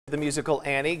The musical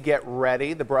Annie, get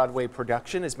ready. The Broadway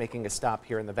production is making a stop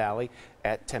here in the Valley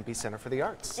at Tempe Center for the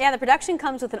Arts. Yeah, the production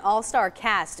comes with an all-star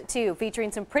cast, too,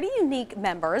 featuring some pretty unique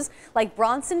members, like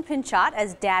Branson Pinchot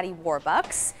as Daddy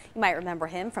Warbucks. You might remember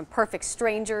him from Perfect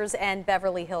Strangers and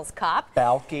Beverly Hills Cop.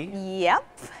 Balky.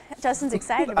 Yep. Justin's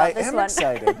excited about this one. I am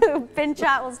excited.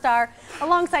 Pinchot will star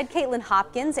alongside Caitlin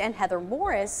Hopkins and Heather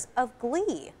Morris of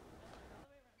Glee.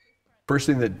 First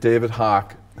thing that David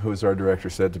Hawk, who is our director,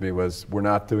 said to me was, "We're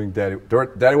not doing Daddy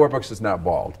Warbucks is not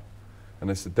bald." And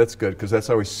I said, "That's good, because that's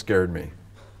always scared me."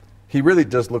 He really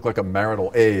does look like a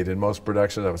marital aide in most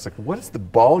productions. I was like, what is the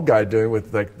bald guy doing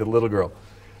with like the little girl?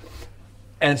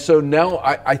 And so now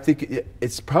I think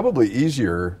it's probably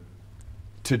easier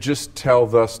to just tell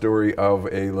the story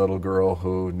of a little girl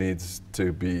who needs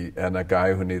to be, and a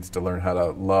guy who needs to learn how to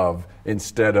love,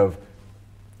 instead of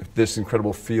this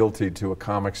incredible fealty to a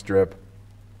comic strip,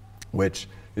 which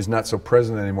is not so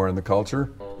present anymore in the culture.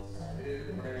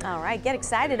 All right, get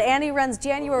excited. Annie runs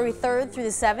January 3rd through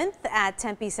the 7th at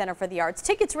Tempe Center for the Arts.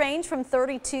 Tickets range from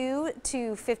 $32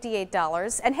 to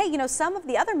 $58. And hey, you know, some of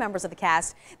the other members of the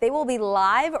cast, they will be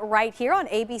live right here on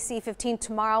ABC 15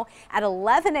 tomorrow at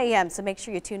 11 a.m. So make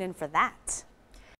sure you tune in for that.